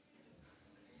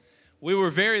We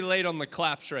were very late on the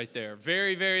claps right there.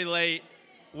 Very, very late.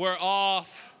 We're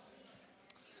off.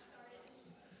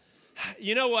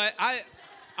 You know what?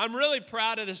 I'm really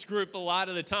proud of this group a lot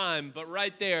of the time, but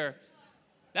right there,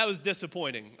 that was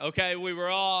disappointing, okay? We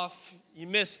were off. You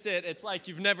missed it. It's like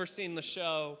you've never seen the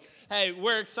show. Hey,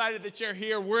 we're excited that you're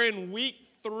here. We're in week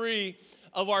 3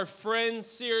 of our Friends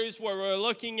series where we're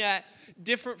looking at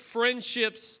different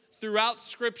friendships throughout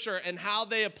Scripture and how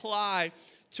they apply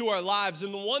to our lives.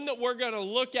 And the one that we're going to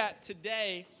look at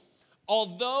today,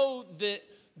 although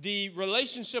the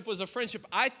relationship was a friendship,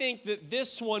 I think that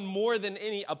this one more than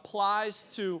any applies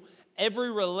to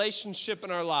every relationship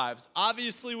in our lives.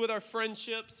 Obviously with our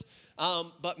friendships,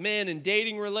 but man, in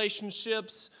dating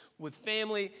relationships, with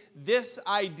family, this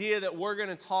idea that we're going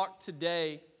to talk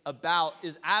today about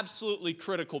is absolutely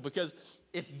critical, because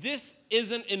if this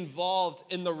isn't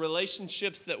involved in the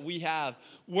relationships that we have,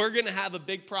 we're going to have a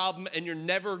big problem, and you're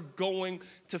never going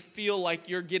to feel like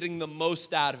you're getting the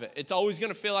most out of it. It's always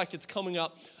going to feel like it's coming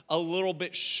up a little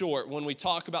bit short when we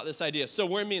talk about this idea. So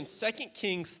we're going to be in 2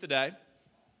 Kings today,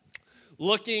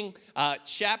 looking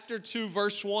chapter 2,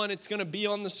 verse 1. It's going to be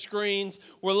on the screens.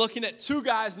 We're looking at 2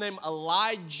 guys named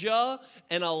Elijah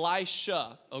and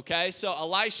Elisha, okay? So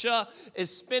Elisha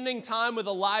is spending time with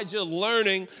Elijah,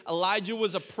 learning. Elijah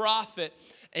was a prophet,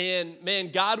 and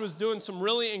man, God was doing some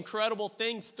really incredible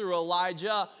things through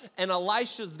Elijah, and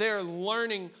Elisha's there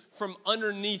learning from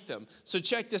underneath him. So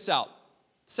check this out.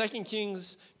 2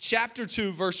 Kings chapter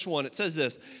 2, verse 1, it says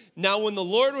this: "Now when the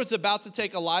Lord was about to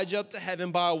take Elijah up to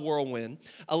heaven by a whirlwind,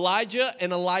 Elijah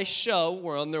and Elisha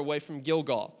were on their way from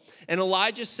Gilgal. And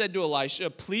Elijah said to Elisha,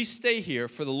 'Please stay here,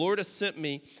 for the Lord has sent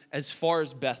me as far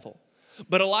as Bethel.'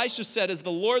 But Elisha said, 'As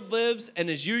the Lord lives and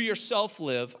as you yourself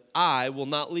live, I will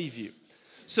not leave you.'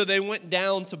 So they went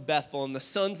down to Bethel, and the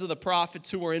sons of the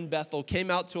prophets who were in Bethel came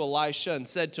out to Elisha and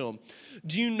said to him,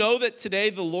 'Do you know that today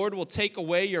the Lord will take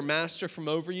away your master from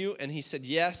over you?' And he said,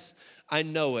 'Yes, I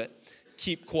know it.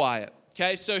 Keep quiet.'"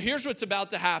 Okay, so here's what's about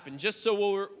to happen, just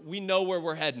so we know where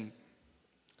we're heading.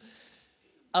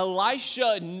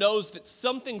 Elisha knows that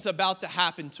something's about to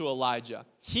happen to Elijah.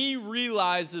 He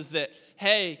realizes that,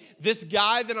 hey, this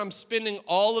guy that I'm spending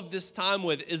all of this time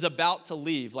with is about to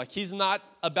leave. Like, he's not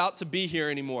about to be here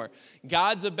anymore.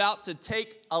 God's about to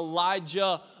take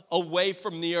Elijah away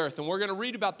from the earth. And we're going to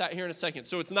read about that here in a second.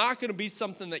 So it's not going to be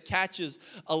something that catches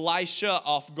Elisha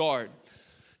off guard.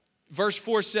 Verse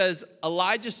 4 says,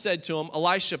 Elijah said to him,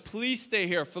 "Elisha, please stay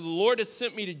here, for the Lord has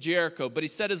sent me to Jericho." But he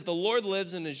said, "As the Lord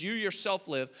lives and as you yourself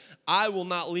live, I will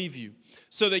not leave you."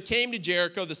 So they came to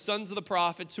Jericho. The sons of the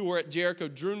prophets who were at Jericho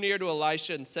drew near to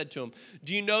Elisha and said to him,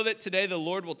 "Do you know that today the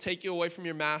Lord will take you away from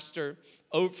your master,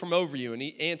 from over you?" And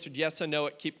he answered, "Yes, I know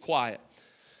it. Keep quiet."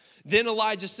 Then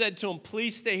Elijah said to him,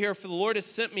 "Please stay here, for the Lord has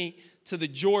sent me to the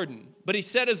Jordan." But he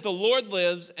said, "As the Lord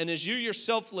lives and as you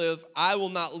yourself live, I will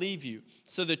not leave you."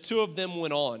 So the 2 of them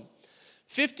went on.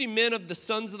 50 men of the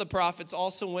sons of the prophets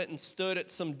also went and stood at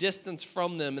some distance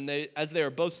from them, and as they were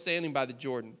both standing by the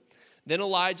Jordan. Then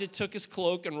Elijah took his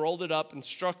cloak and rolled it up and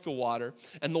struck the water,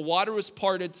 and the water was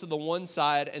parted to the one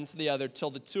side and to the other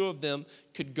till the 2 of them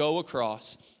could go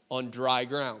across on dry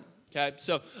ground. Okay,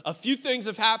 so a few things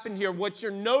have happened here. What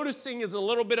you're noticing is a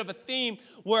little bit of a theme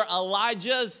where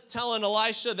Elijah's telling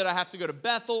Elisha that I have to go to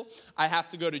Bethel, I have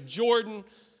to go to Jordan.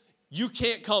 You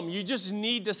can't come. You just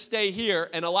need to stay here.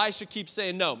 And Elisha keeps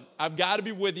saying, "No, I've got to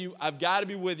be with you. I've got to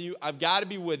be with you. I've got to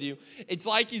be with you." It's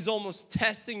like he's almost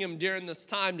testing him during this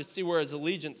time to see where his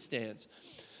allegiance stands.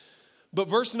 But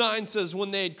verse 9 says,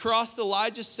 "When they had crossed,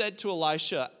 Elijah said to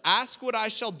Elisha, 'Ask what I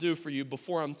shall do for you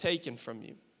before I'm taken from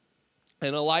you.'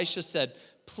 And Elisha said,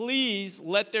 'Please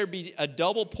let there be a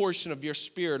double portion of your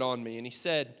spirit on me.' And he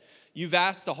said, 'You've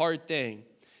asked a hard thing.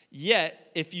 Yet,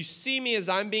 if you see me as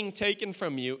I'm being taken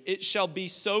from you, it shall be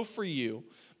so for you.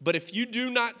 But if you do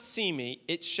not see me,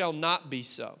 it shall not be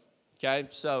so." Okay,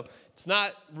 so it's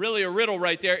not really a riddle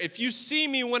right there. If you see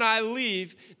me when I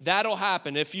leave, that'll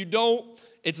happen. If you don't,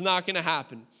 it's not going to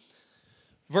happen.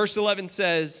 Verse 11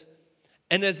 says,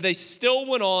 "And as they still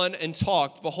went on and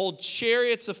talked, behold,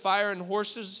 chariots of fire and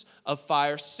horses of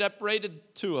fire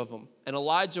separated 2 of them. And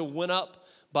Elijah went up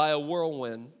by a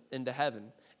whirlwind into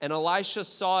heaven. And Elisha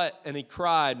saw it, and he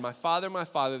cried, 'My father,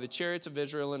 the chariots of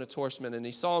Israel and its horsemen.' And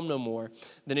he saw him no more.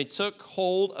 Then he took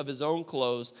hold of his own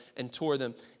clothes and tore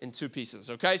them in 2 pieces."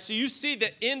 Okay, so you see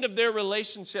the end of their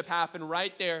relationship happen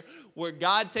right there, where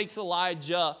God takes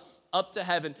Elijah up to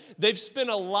heaven. They've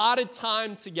spent a lot of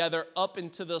time together up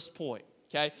until this point.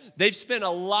 Okay, they've spent a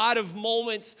lot of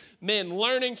moments, men,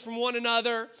 learning from one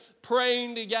another,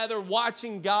 praying together,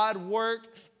 watching God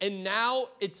work. And now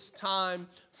it's time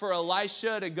for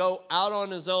Elisha to go out on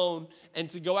his own and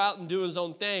to go out and do his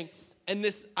own thing. And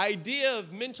this idea of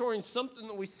mentoring is something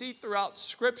that we see throughout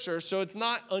Scripture, so it's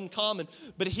not uncommon.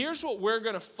 But here's what we're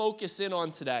going to focus in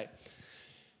on today.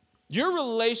 Your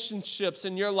relationships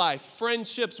in your life,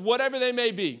 friendships, whatever they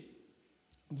may be,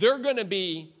 they're going to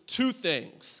be two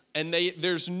things, and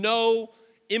there's no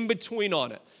in-between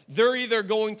on it. They're either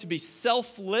going to be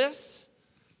selfless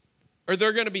or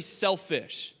they're going to be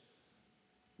selfish.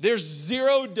 There's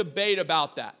zero debate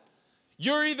about that.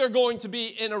 You're either going to be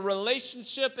in a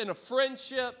relationship, in a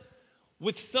friendship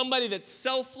with somebody that's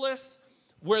selfless,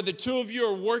 where the two of you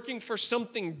are working for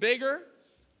something bigger,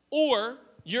 or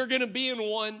you're going to be in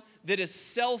one that is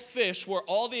selfish, where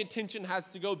all the attention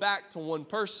has to go back to one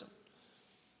person.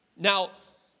 Now,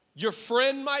 your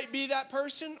friend might be that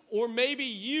person, or maybe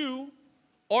you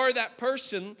are that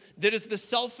person that is the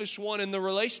selfish one in the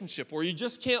relationship, where you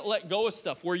just can't let go of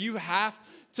stuff, where you have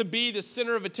to be the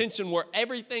center of attention, where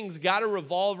everything's got to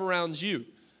revolve around you.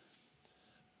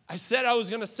 I said I was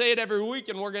going to say it every week,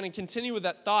 and we're going to continue with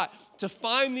that thought. To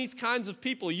find these kinds of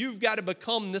people, you've got to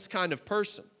become this kind of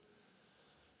person.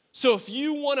 So if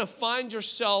you want to find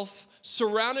yourself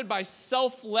surrounded by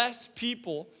selfless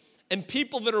people and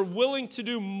people that are willing to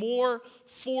do more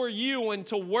for you and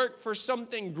to work for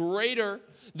something greater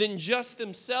than just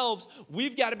themselves,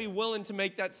 we've got to be willing to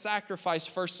make that sacrifice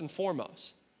first and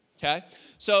foremost. Okay?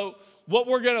 So what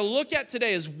we're going to look at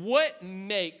today is what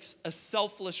makes a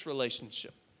selfless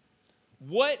relationship.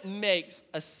 What makes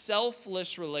a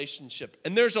selfless relationship?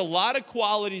 And there's a lot of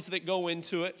qualities that go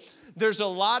into it. There's a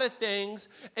lot of things,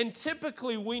 and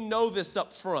typically we know this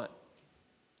up front.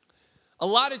 A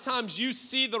lot of times you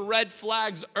see the red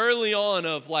flags early on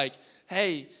of like,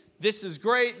 hey, this is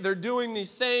great. They're doing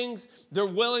these things. They're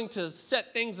willing to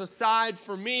set things aside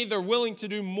for me. They're willing to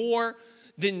do more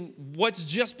than what's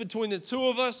just between the two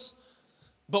of us.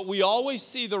 But we always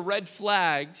see the red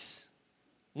flags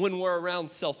when we're around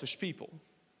selfish people.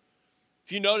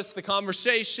 If you notice, the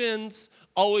conversations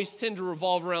always tend to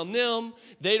revolve around them.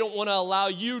 They don't want to allow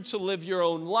you to live your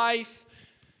own life.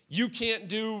 You can't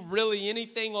do really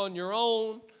anything on your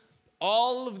own.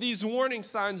 All of these warning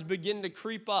signs begin to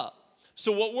creep up.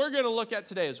 So what we're going to look at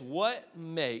today is what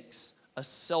makes a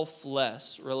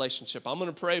selfless relationship. I'm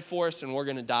going to pray for us, and we're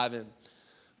going to dive in.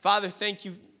 Father, thank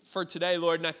you for today,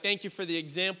 Lord, and I thank you for the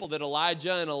example that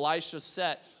Elijah and Elisha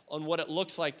set on what it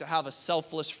looks like to have a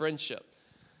selfless friendship.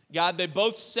 God, they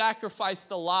both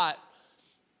sacrificed a lot,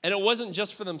 and it wasn't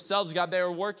just for themselves, God. They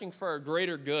were working for a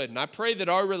greater good, and I pray that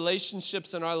our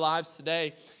relationships in our lives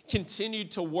today continue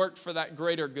to work for that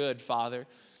greater good, Father,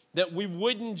 that we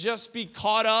wouldn't just be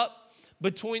caught up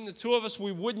between the two of us.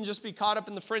 We wouldn't just be caught up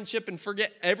in the friendship and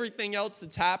forget everything else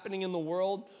that's happening in the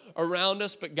world around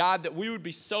us, but God, that we would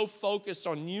be so focused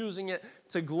on using it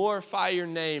to glorify your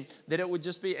name that it would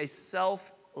just be a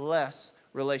selfless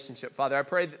relationship. Father, I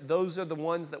pray that those are the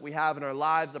ones that we have in our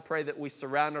lives. I pray that we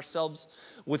surround ourselves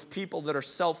with people that are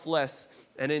selfless,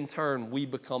 and in turn, we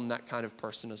become that kind of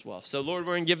person as well. So, Lord,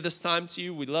 we're going to give this time to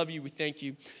you. We love you. We thank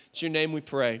you. It's your name we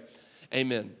pray.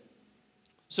 Amen.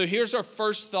 So here's our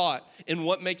first thought in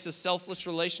what makes a selfless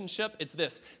relationship. It's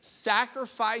this: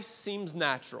 sacrifice seems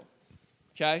natural.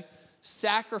 Okay?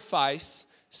 Sacrifice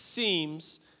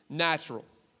seems natural.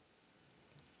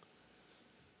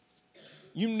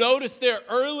 You notice there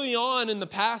early on in the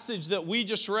passage that we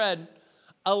just read,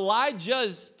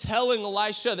 Elijah's telling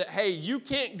Elisha that, hey, you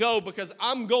can't go because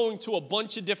I'm going to a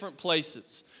bunch of different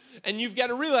places. And you've got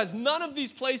to realize none of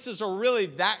these places are really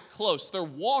that close. They're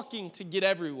walking to get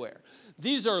everywhere.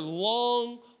 These are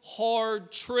long,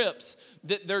 hard trips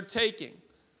that they're taking.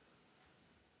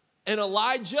 And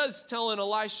Elijah's telling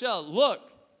Elisha,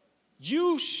 look,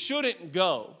 you shouldn't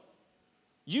go.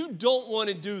 You don't want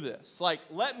to do this. Like,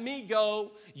 let me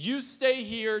go. You stay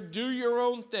here. Do your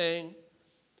own thing.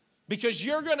 Because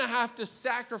you're going to have to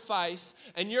sacrifice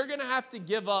and you're going to have to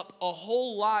give up a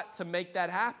whole lot to make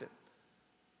that happen.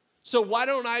 So why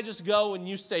don't I just go and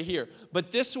you stay here?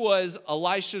 But this was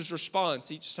Elisha's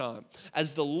response each time.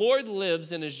 As the Lord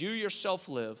lives and as you yourself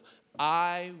live,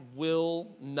 I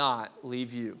will not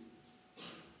leave you.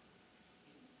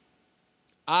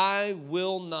 I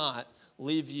will not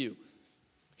leave you.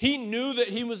 He knew that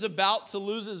he was about to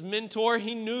lose his mentor.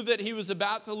 He knew that he was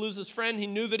about to lose his friend. He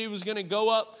knew that he was going to go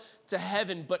up to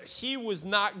heaven, but he was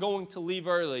not going to leave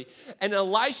early. And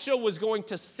Elisha was going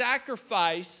to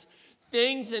sacrifice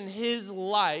things in his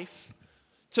life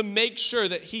to make sure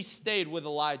that he stayed with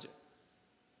Elijah.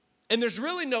 And there's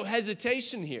really no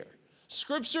hesitation here.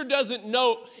 Scripture doesn't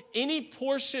note any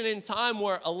portion in time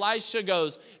where Elisha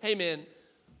goes, hey man,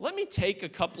 let me take a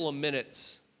couple of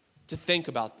minutes to think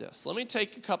about this. Let me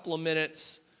take a couple of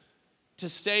minutes to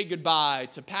say goodbye,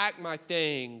 to pack my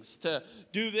things, to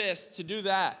do this, to do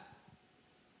that.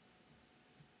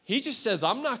 He just says,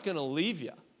 I'm not going to leave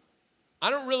you. I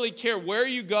don't really care where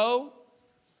you go.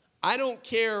 I don't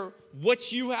care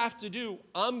what you have to do.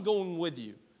 I'm going with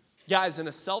you. Guys, in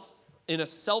a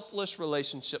selfless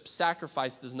relationship,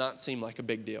 sacrifice does not seem like a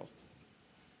big deal.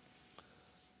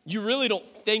 You really don't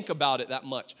think about it that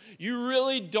much. You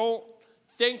really don't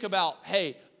think about,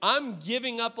 hey, I'm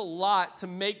giving up a lot to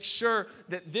make sure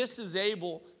that this is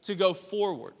able to go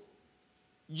forward.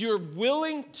 You're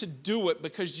willing to do it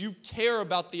because you care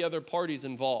about the other parties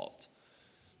involved.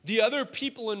 The other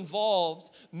people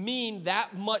involved mean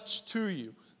that much to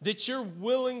you, that you're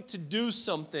willing to do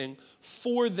something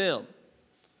for them.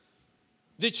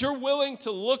 That you're willing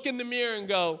to look in the mirror and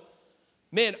go,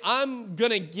 man, I'm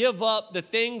going to give up the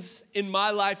things in my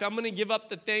life. I'm going to give up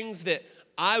the things that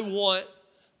I want,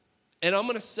 and I'm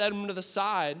going to set them to the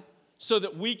side so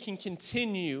that we can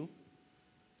continue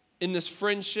in this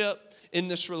friendship, in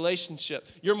this relationship.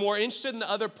 You're more interested in the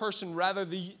other person rather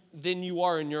than you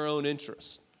are in your own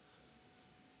interest.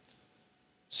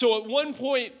 So at one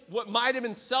point, what might have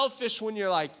been selfish when you're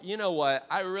like, you know what,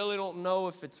 I really don't know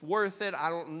if it's worth it. I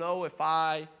don't know if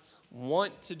I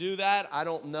want to do that. I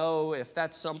don't know if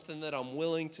that's something that I'm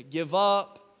willing to give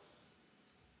up.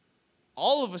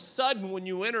 All of a sudden, when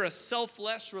you enter a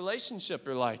selfless relationship,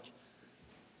 you're like,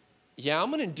 yeah,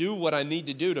 I'm going to do what I need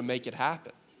to do to make it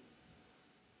happen.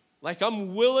 Like,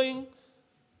 I'm willing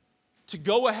to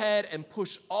go ahead and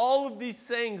push all of these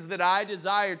things that I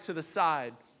desire to the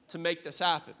side to make this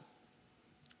happen.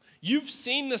 You've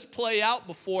seen this play out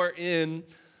before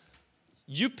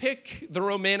you pick the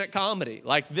romantic comedy.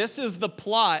 Like, this is the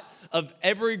plot of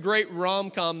every great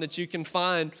rom-com that you can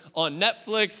find on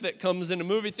Netflix that comes into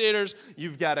movie theaters.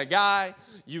 You've got a guy,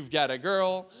 you've got a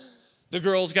girl. The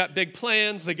girl's got big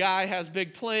plans, the guy has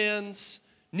big plans.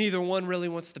 Neither one really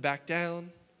wants to back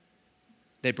down.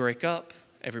 They break up.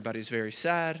 Everybody's very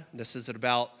sad. This is at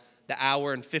about the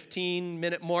hour and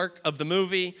 15-minute mark of the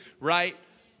movie, right?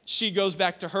 She goes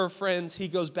back to her friends. He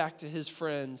goes back to his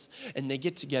friends. And they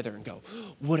get together and go,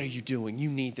 what are you doing? You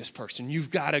need this person.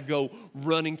 You've got to go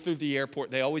running through the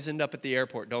airport. They always end up at the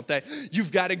airport, don't they?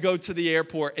 You've got to go to the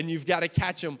airport and you've got to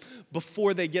catch them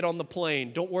before they get on the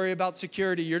plane. Don't worry about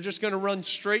security. You're just going to run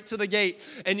straight to the gate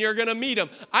and you're going to meet them.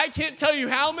 I can't tell you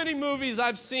how many movies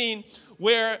I've seen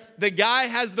where the guy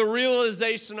has the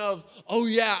realization of, oh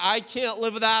yeah, I can't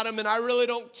live without him and I really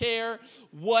don't care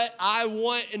what I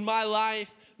want in my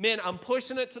life. Man, I'm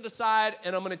pushing it to the side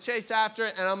and I'm going to chase after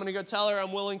it and I'm going to go tell her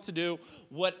I'm willing to do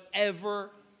whatever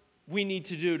we need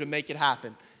to do to make it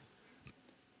happen.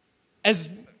 As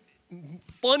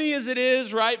funny as it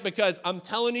is, right? Because I'm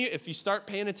telling you, if you start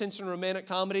paying attention to romantic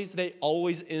comedies, they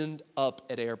always end up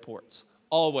at airports.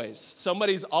 Always.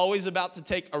 Somebody's always about to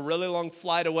take a really long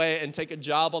flight away and take a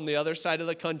job on the other side of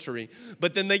the country.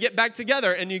 But then they get back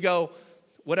together and you go,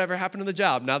 whatever happened to the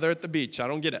job? Now they're at the beach. I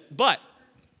don't get it. But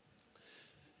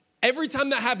every time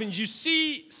that happens, you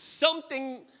see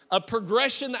something, a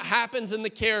progression that happens in the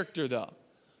character, though.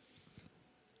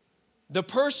 The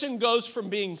person goes from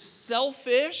being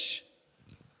selfish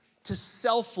to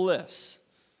selfless.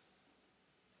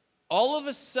 All of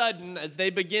a sudden, as they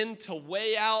begin to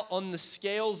weigh out on the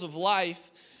scales of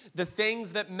life, the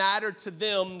things that matter to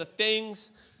them, the things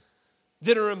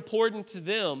that are important to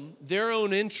them, their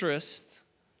own interests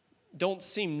don't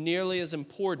seem nearly as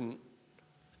important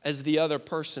as the other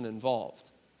person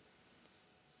involved.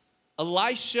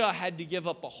 Elisha had to give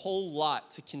up a whole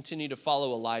lot to continue to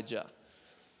follow Elijah.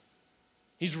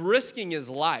 He's risking his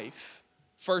life,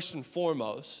 first and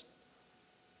foremost.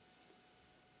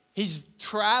 He's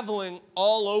traveling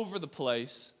all over the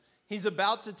place. He's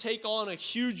about to take on a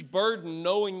huge burden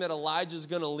knowing that Elijah's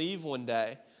going to leave one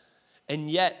day. And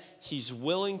yet, he's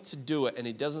willing to do it, and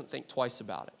he doesn't think twice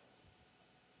about it.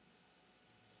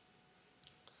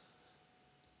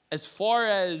 As far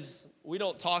as, we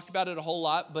don't talk about it a whole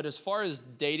lot, but as far as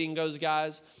dating goes,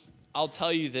 guys, I'll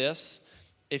tell you this.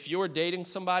 If you're dating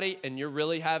somebody and you're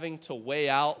really having to weigh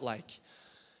out like,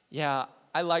 yeah,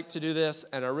 I like to do this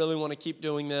and I really want to keep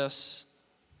doing this,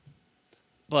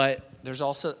 but there's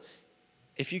also,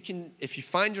 if you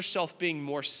find yourself being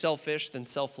more selfish than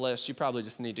selfless, you probably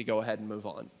just need to go ahead and move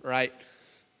on, right?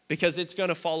 Because it's going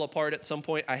to fall apart at some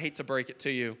point. I hate to break it to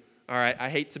you. All right, I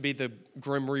hate to be the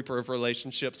grim reaper of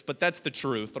relationships, but that's the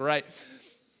truth, all right?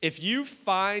 If you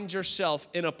find yourself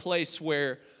in a place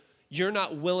where you're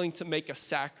not willing to make a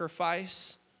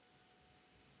sacrifice,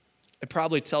 it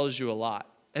probably tells you a lot.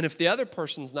 And if the other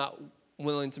person's not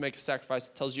willing to make a sacrifice.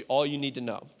 It tells you all you need to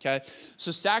know, okay?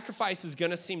 So sacrifice is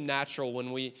going to seem natural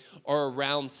when we are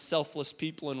around selfless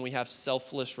people and we have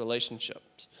selfless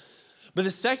relationships. But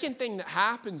the second thing that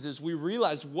happens is we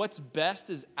realize what's best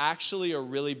is actually a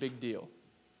really big deal,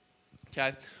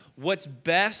 okay? What's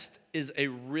best is a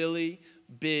really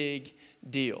big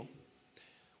deal.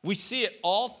 We see it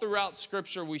all throughout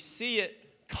Scripture. We see it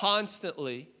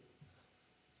constantly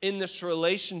in this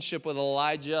relationship with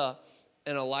Elijah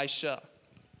and Elisha.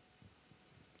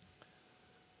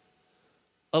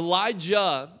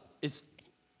 Elijah is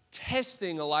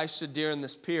testing Elisha during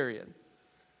this period.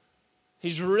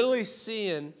 He's really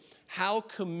seeing how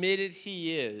committed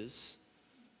he is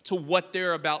to what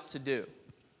they're about to do,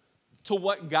 to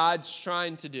what God's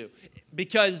trying to do.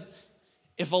 Because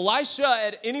if Elisha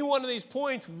at any one of these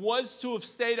points was to have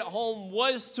stayed at home,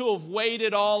 was to have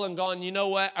waited all and gone, you know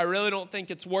what, I really don't think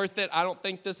it's worth it. I don't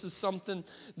think this is something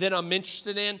that I'm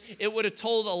interested in. It would have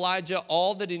told Elijah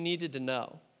all that he needed to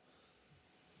know.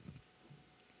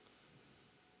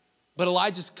 But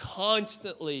Elijah's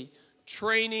constantly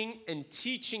training and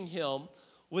teaching him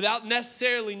without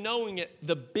necessarily knowing it,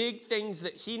 the big things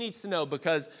that he needs to know,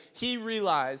 because he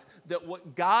realized that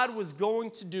what God was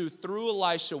going to do through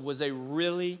Elisha was a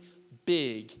really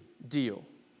big deal.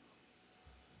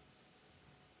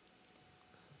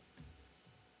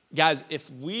 Guys, if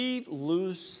we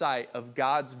lose sight of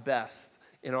God's best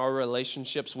in our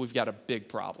relationships, we've got a big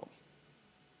problem.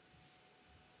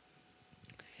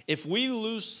 If we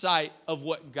lose sight of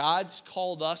what God's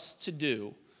called us to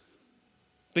do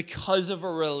because of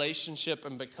a relationship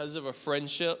and because of a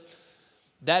friendship,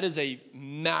 that is a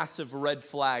massive red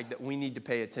flag that we need to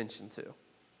pay attention to.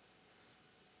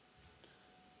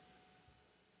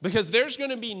 Because there's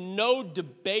going to be no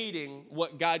debating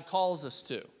what God calls us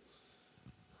to.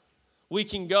 We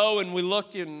can go and we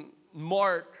look in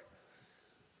Mark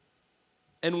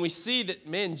and we see that,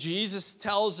 man, Jesus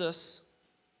tells us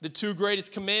the two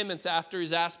greatest commandments after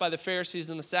he's asked by the Pharisees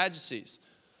and the Sadducees.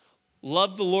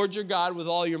 Love the Lord your God with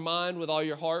all your mind, with all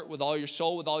your heart, with all your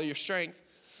soul, with all your strength.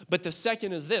 But the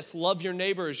second is this: love your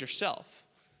neighbor as yourself.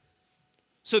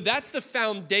 So that's the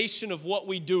foundation of what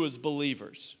we do as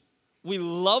believers. We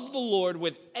love the Lord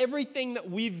with everything that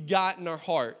we've got in our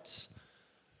hearts.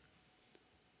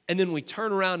 And then we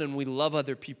turn around and we love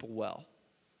other people well.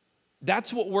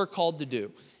 That's what we're called to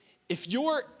do. If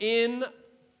you're in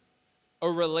a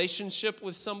relationship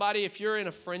with somebody, if you're in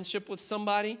a friendship with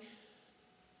somebody,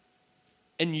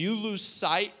 and you lose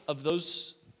sight of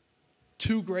those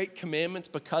two great commandments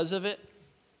because of it,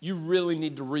 you really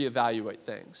need to reevaluate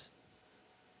things.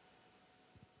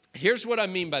 Here's what I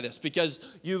mean by this, because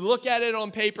you look at it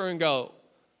on paper and go,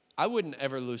 I wouldn't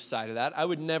ever lose sight of that. I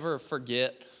would never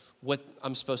forget what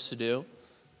I'm supposed to do.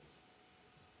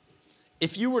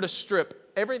 If you were to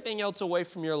strip everything else away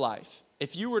from your life,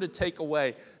 if you were to take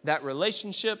away that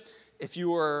relationship, if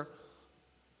you were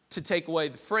to take away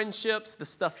the friendships, the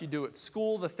stuff you do at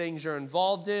school, the things you're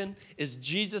involved in, is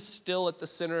Jesus still at the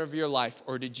center of your life,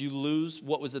 or did you lose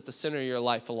what was at the center of your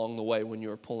life along the way when you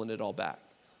were pulling it all back?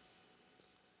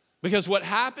 Because what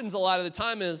happens a lot of the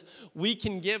time is we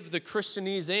can give the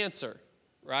Christianese answer,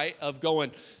 right? Of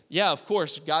going, yeah, of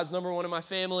course, God's number one in my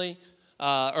family,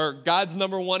 or God's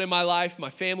number one in my life, my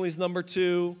family's number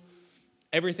two,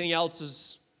 everything else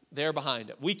is there behind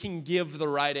it. We can give the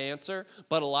right answer,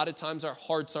 but a lot of times our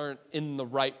hearts aren't in the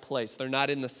right place. They're not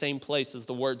in the same place as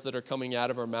the words that are coming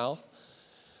out of our mouth.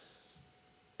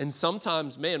 And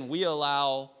sometimes, man, we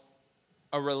allow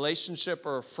a relationship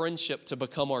or a friendship to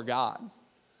become our God.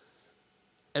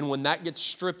 And when that gets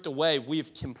stripped away,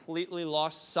 we've completely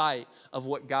lost sight of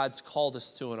what God's called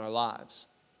us to in our lives.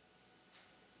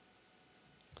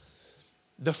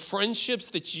 The friendships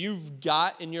that you've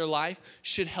got in your life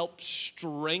should help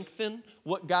strengthen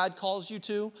what God calls you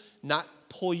to, not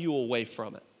pull you away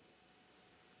from it.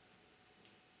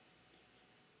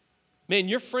 Man,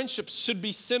 your friendships should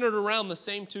be centered around the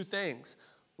same two things: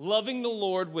 loving the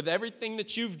Lord with everything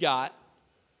that you've got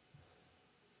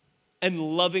and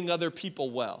loving other people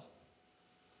well.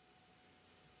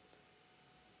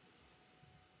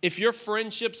 If your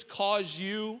friendships cause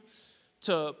you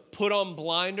to put on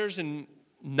blinders and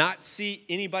not see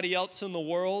anybody else in the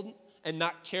world and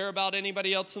not care about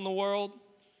anybody else in the world,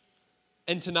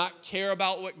 and to not care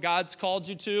about what God's called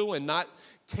you to and not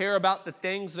care about the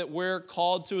things that we're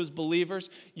called to as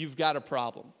believers, you've got a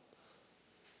problem.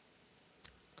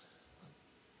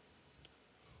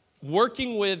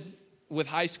 Working with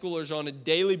high schoolers on a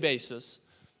daily basis,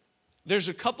 there's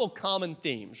a couple common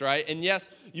themes, right? And yes,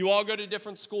 you all go to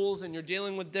different schools and you're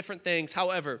dealing with different things.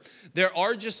 However, there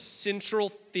are just central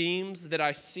themes that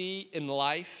I see in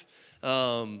life.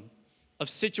 A of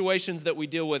situations that we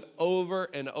deal with over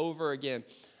and over again.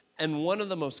 And one of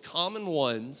the most common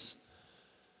ones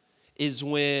is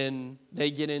when they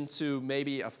get into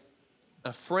maybe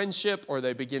a friendship or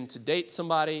they begin to date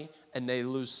somebody and they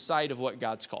lose sight of what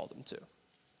God's called them to.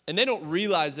 And they don't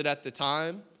realize it at the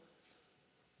time,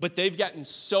 but they've gotten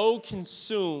so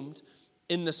consumed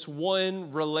in this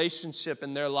one relationship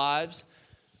in their lives,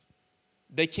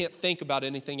 they can't think about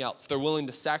anything else. They're willing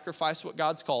to sacrifice what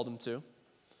God's called them to.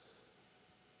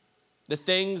 The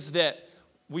things that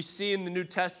we see in the New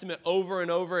Testament over and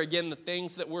over again, the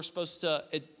things that we're supposed to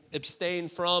abstain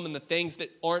from and the things that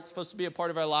aren't supposed to be a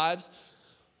part of our lives,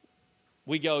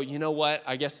 we go, you know what,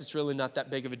 I guess it's really not that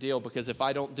big of a deal because if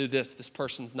I don't do this, this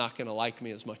person's not going to like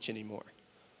me as much anymore.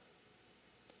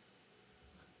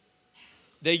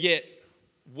 They get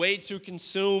way too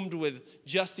consumed with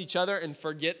just each other and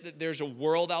forget that there's a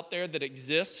world out there that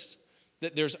exists,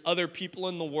 that there's other people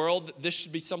in the world, that this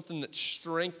should be something that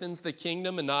strengthens the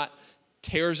kingdom and not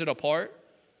tears it apart.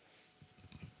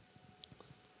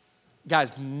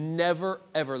 Guys, never,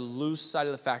 ever lose sight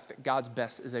of the fact that God's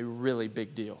best is a really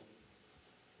big deal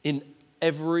in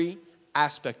every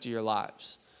aspect of your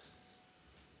lives.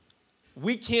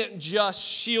 We can't just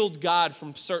shield God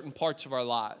from certain parts of our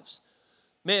lives.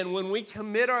 Man, when we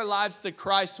commit our lives to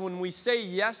Christ, when we say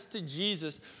yes to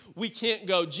Jesus, we can't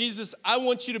go, Jesus, I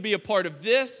want you to be a part of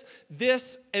this,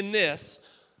 this, and this,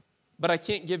 but I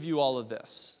can't give you all of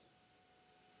this.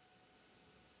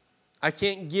 I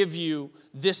can't give you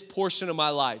this portion of my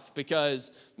life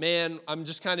because, man, I'm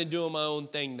just kind of doing my own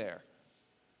thing there.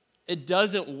 It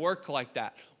doesn't work like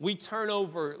that. We turn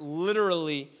over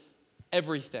literally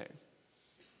everything.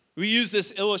 We use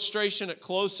this illustration at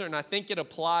Closer, and I think it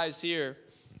applies here.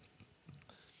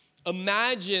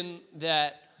 Imagine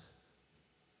that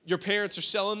your parents are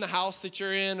selling the house that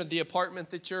you're in or the apartment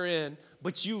that you're in,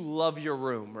 but you love your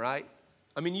room, right?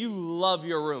 I mean, you love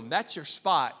your room. That's your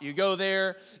spot. You go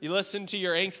there, you listen to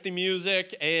your angsty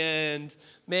music, and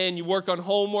man, you work on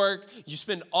homework. You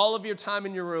spend all of your time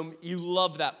in your room. You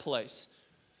love that place.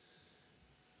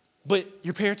 But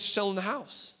your parents are selling the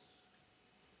house.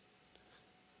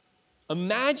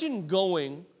 Imagine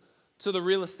going to the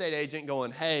real estate agent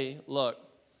going, hey, look,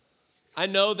 I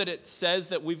know that it says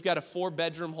that we've got a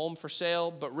 4-bedroom home for sale,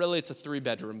 but really it's a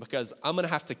 3-bedroom because I'm going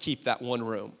to have to keep that one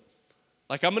room.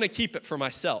 Like, I'm going to keep it for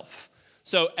myself.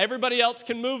 So everybody else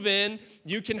can move in.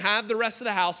 You can have the rest of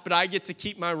the house, but I get to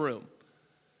keep my room.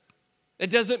 It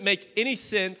doesn't make any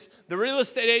sense. The real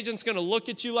estate agent's going to look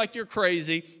at you like you're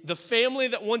crazy. The family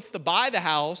that wants to buy the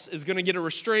house is going to get a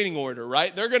restraining order,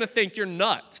 right? They're going to think you're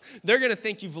nuts. They're going to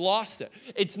think you've lost it.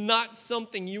 It's not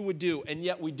something you would do, and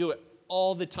yet we do it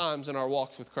all the times in our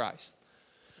walks with Christ.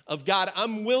 Of God,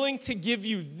 I'm willing to give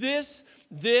you this,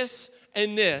 this,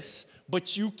 and this,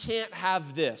 but you can't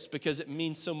have this because it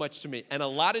means so much to me. And a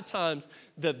lot of times,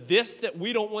 the this that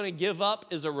we don't want to give up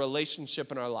is a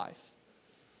relationship in our life.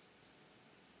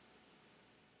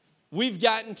 We've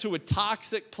gotten to a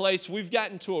toxic place. We've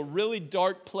gotten to a really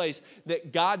dark place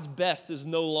that God's best is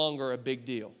no longer a big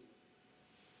deal.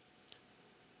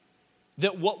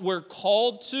 That what we're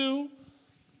called to,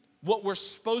 what we're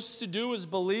supposed to do as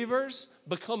believers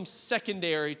becomes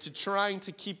secondary to trying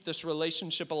to keep this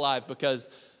relationship alive because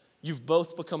you've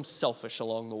both become selfish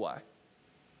along the way.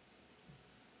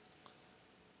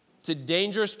 It's a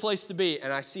dangerous place to be,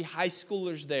 and I see high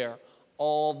schoolers there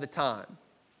all the time.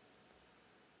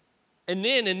 And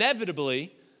then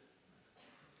inevitably,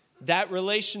 that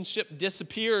relationship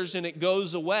disappears and it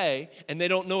goes away, and they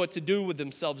don't know what to do with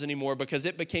themselves anymore because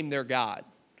it became their God.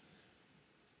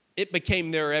 It became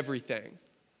their everything.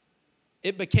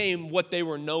 It became what they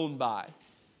were known by.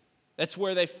 That's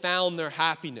where they found their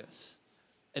happiness.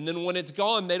 And then when it's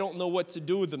gone, they don't know what to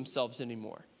do with themselves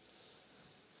anymore.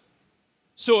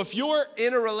 So if you're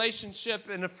in a relationship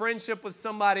and a friendship with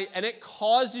somebody and it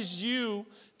causes you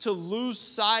to lose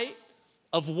sight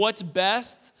of what's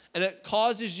best and it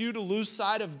causes you to lose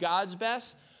sight of God's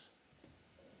best,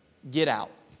 get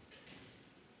out.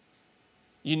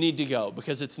 You need to go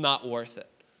because it's not worth it.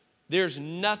 There's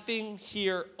nothing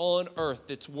here on earth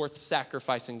that's worth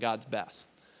sacrificing God's best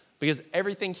because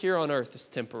everything here on earth is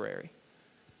temporary.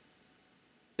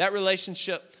 That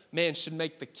relationship, man, should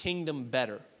make the kingdom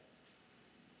better,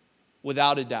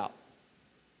 without a doubt.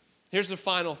 Here's the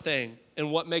final thing,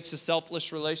 and what makes a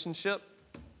selfless relationship,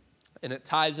 and it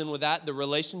ties in with that, the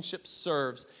relationship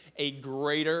serves a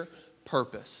greater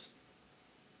purpose.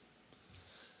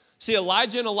 See,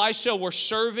 Elijah and Elisha were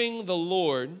serving the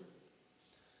Lord,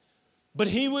 but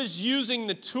he was using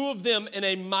the two of them in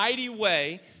a mighty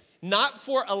way, not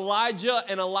for Elijah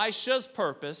and Elisha's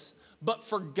purpose, but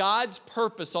for God's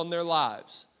purpose on their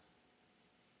lives.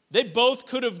 They both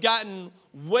could have gotten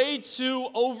way too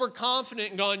overconfident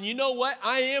and gone, you know what?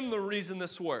 I am the reason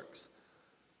this works.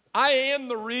 I am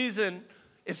the reason,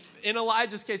 if in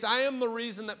Elijah's case, I am the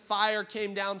reason that fire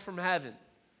came down from heaven.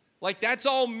 Like, that's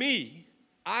all me.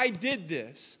 I did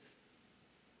this.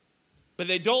 But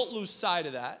they don't lose sight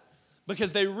of that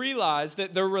because they realize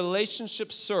that their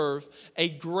relationships serve a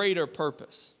greater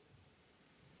purpose.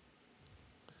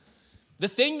 The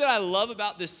thing that I love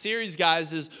about this series,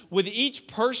 guys, is with each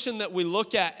person that we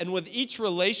look at and with each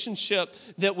relationship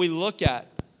that we look at,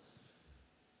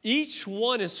 each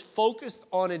one is focused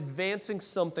on advancing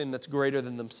something that's greater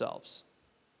than themselves.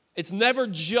 It's never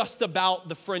just about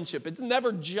the friendship. It's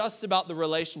never just about the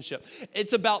relationship.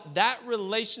 It's about that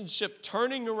relationship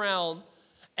turning around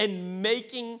and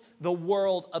making the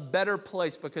world a better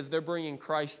place because they're bringing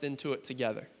Christ into it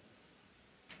together.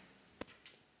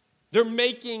 They're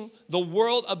making the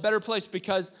world a better place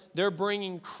because they're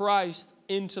bringing Christ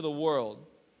into the world.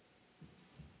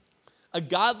 A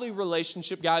godly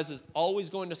relationship, guys, is always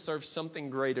going to serve something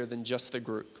greater than just the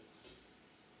group.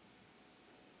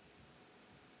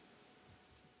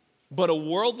 But a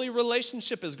worldly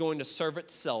relationship is going to serve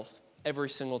itself every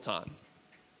single time.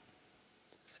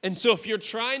 And so if you're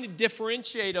trying to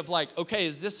differentiate of like, okay,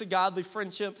 is this a godly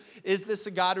friendship? Is this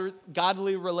a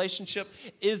godly relationship?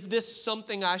 Is this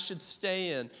something I should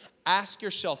stay in? Ask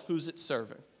yourself, who's it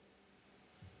serving?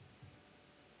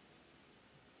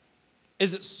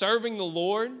 Is it serving the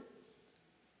Lord?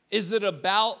 Is it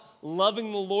about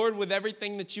loving the Lord with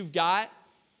everything that you've got?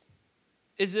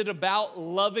 Is it about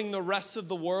loving the rest of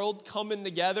the world, coming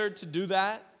together to do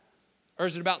that? Or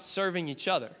is it about serving each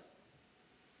other?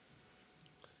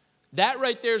 That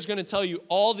right there is going to tell you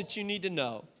all that you need to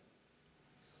know.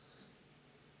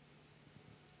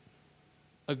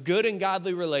 A good and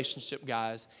godly relationship,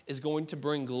 guys, is going to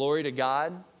bring glory to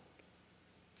God,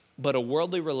 but a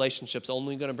worldly relationship is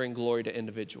only going to bring glory to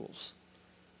individuals.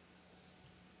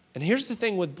 And here's the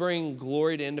thing with bringing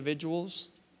glory to individuals,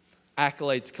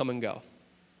 accolades come and go.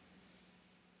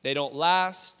 They don't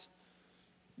last.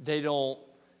 They don't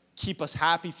keep us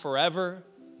happy forever.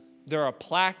 They're a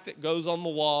plaque that goes on the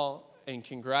wall, and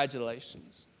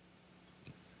congratulations.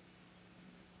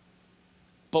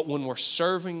 But when we're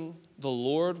serving the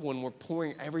Lord, when we're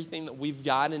pouring everything that we've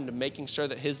got into making sure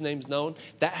that His name's known,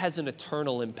 that has an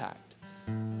eternal impact.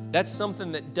 That's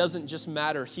something that doesn't just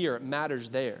matter here, it matters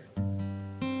there.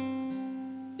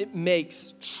 It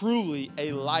makes truly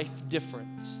a life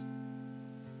difference.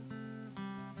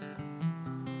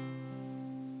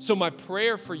 So my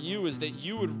prayer for you is that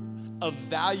you would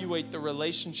evaluate the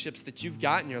relationships that you've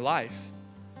got in your life.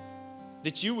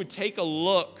 That you would take a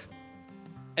look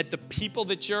at the people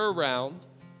that you're around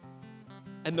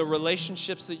and the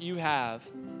relationships that you have,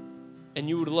 and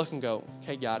you would look and go,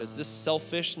 okay, God, is this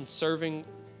selfish and serving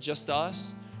just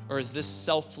us, or is this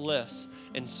selfless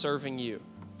and serving you?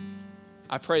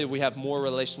 I pray that we have more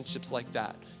relationships like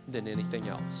that than anything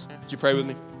else. Would you pray with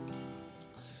me?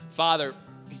 Father,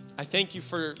 I thank you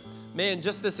for, man,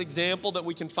 just this example that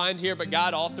we can find here, but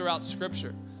God, all throughout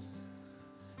Scripture.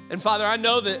 And Father, I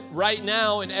know that right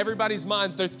now in everybody's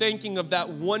minds, they're thinking of that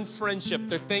one friendship.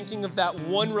 They're thinking of that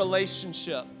one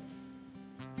relationship.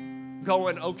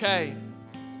 Going, okay,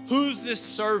 who's this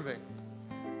serving?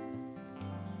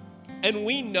 And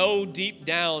we know deep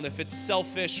down if it's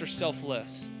selfish or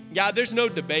selfless. God, there's no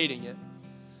debating it.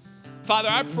 Father,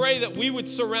 I pray that we would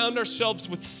surround ourselves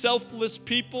with selfless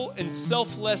people and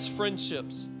selfless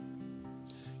friendships.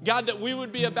 God, that we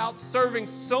would be about serving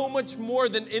so much more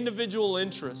than individual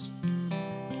interests,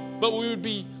 but we would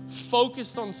be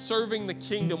focused on serving the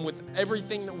kingdom with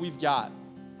everything that we've got.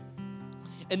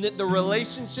 And that the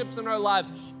relationships in our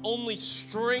lives only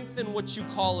strengthen what you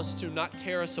call us to, not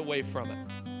tear us away from it.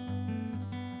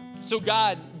 So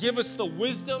God, give us the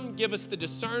wisdom, give us the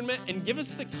discernment, and give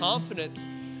us the confidence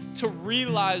to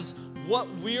realize what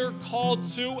we're called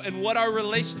to and what our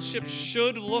relationship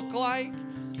should look like,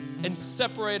 and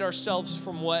separate ourselves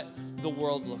from what the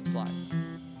world looks like.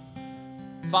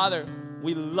 Father,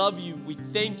 we love you. We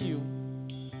thank you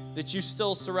that you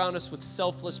still surround us with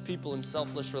selfless people and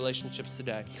selfless relationships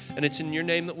today. And it's in your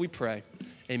name that we pray.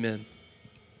 Amen.